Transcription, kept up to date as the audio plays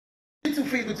To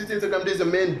free to Instagram, there's a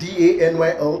man DANYLE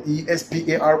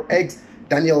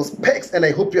Danyle Sparx, and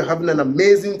I hope you're having an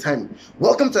amazing time.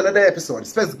 Welcome to another episode.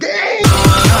 Sparx Gang!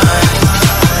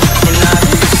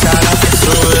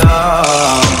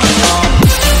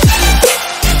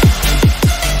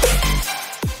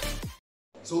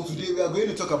 So today we are going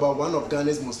to talk about one of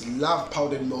Ghana's most loved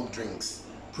powdered milk drinks,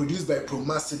 produced by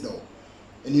Promasidor.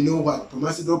 And you know what?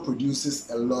 Promasidor produces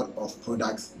a lot of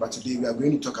products, but today we are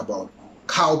going to talk about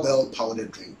Cowbell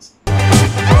powdered drinks.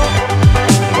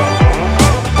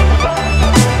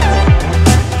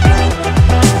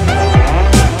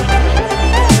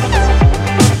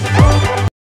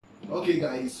 Okay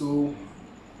guys, so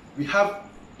we have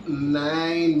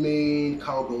 9 main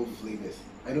Cowbell flavors.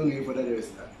 I don't know if whether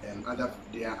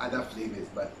there are other flavors,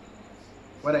 but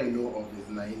what I know of is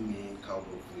 9 main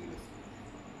Cowbell flavors.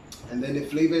 And then the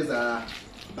flavors are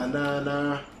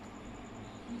banana,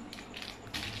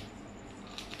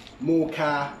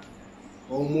 mocha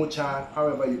or mocha,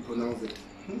 however you pronounce it,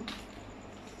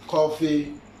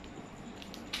 coffee.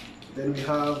 Then we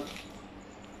have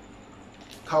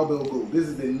Cowbell Gold. This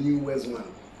is the newest one,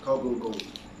 Cowbell Gold.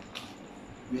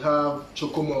 We have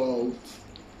choco malt.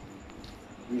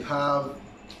 We have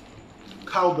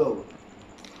Cowbell.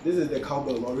 This is the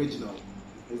Cowbell original.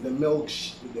 It's the milk,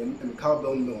 the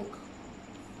Cowbell milk.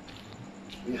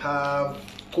 We have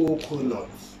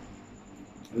coconut,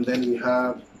 and then we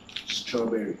have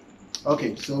strawberry.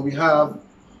 Okay, so we have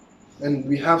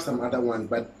some other ones,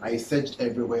 but I searched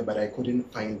everywhere, but I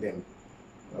couldn't find them.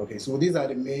 Okay, so these are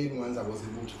the main ones I was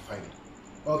able to find.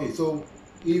 Okay, so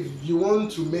if you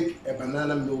want to make a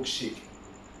banana milkshake,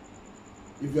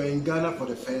 if you're in Ghana for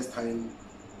the first time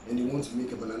and you want to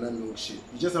make a banana milkshake,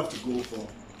 you just have to go for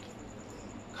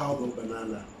Cowbell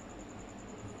banana.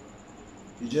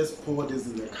 You just pour this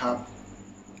in a cup,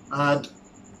 add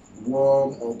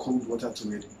warm or cold water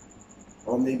to it,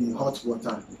 or maybe hot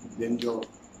water, then your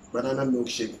banana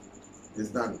milkshake is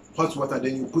done. Hot water,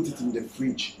 then you put it in the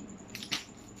fridge.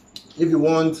 If you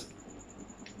want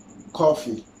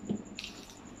coffee,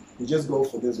 you just go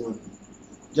for this one.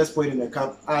 Just put it in a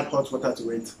cup, add hot water to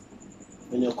it,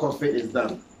 and your coffee is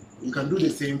done. You can do the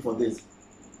same for this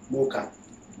mocha.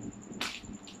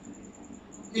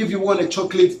 If you want a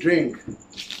chocolate drink,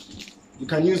 you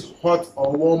can use hot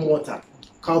or warm water.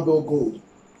 Cowbell Gold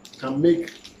can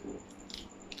make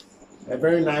a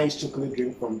very nice chocolate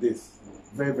drink from this.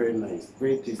 Very, very nice,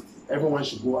 very tasty. Everyone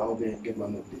should go out there and get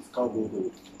one of these, Cowbell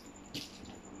Gold.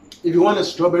 If you want a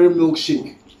strawberry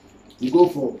milkshake, you go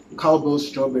for Cowbell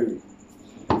Strawberry.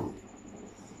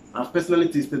 I've personally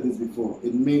tasted this before.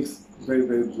 It makes very,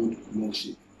 very good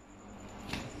milkshake.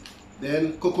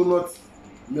 Then coconut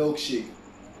milkshake.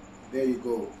 There you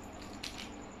go.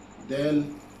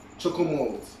 Then choco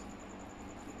malt.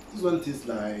 This one tastes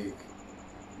like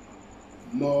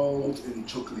malt and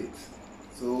chocolate.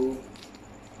 So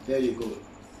there you go.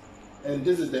 And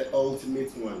this is the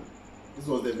ultimate one. This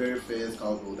was the very first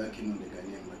Cowbell that came on the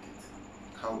Ghanaian market.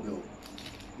 Cowbell.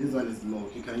 This one is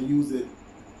milk. You can use it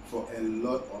for a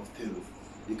lot of things.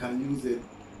 You can use it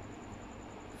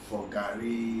for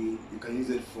gari. You can use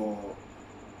it for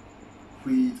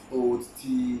wheat, oats,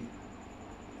 tea,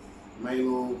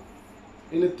 Milo,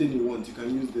 anything you want. You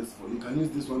can use this for. You can use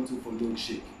this one too for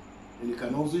milkshake, and you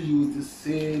can also use the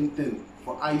same thing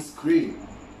for ice cream.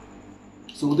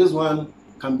 So this one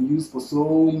can be used for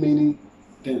so many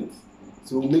things.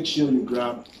 So make sure you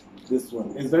grab this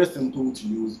one. It's very simple to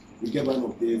use. You get one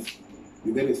of these,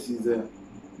 you get a scissor,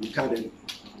 you cut it,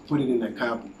 put it in a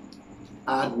cup,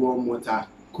 add warm water,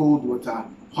 cold water,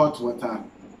 hot water,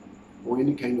 or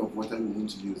any kind of water you want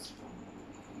to use.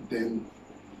 Then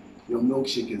your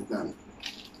milkshake is done.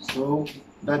 So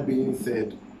that being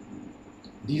said,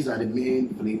 these are the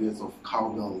main flavors of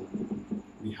Cowbell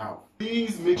we have.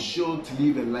 Please make sure to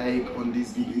leave a like on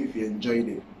this video if you enjoyed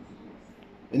it.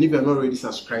 And if you're not already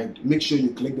subscribed, make sure you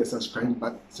click the subscribe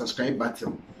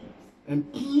button.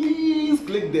 And please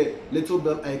click the little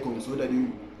bell icon so that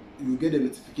you get a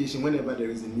notification whenever there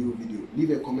is a new video.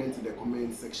 Leave a comment in the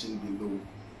comment section below.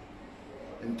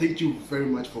 And thank you very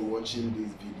much for watching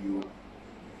this video.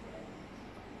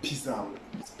 Peace out.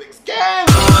 Sparx Gang!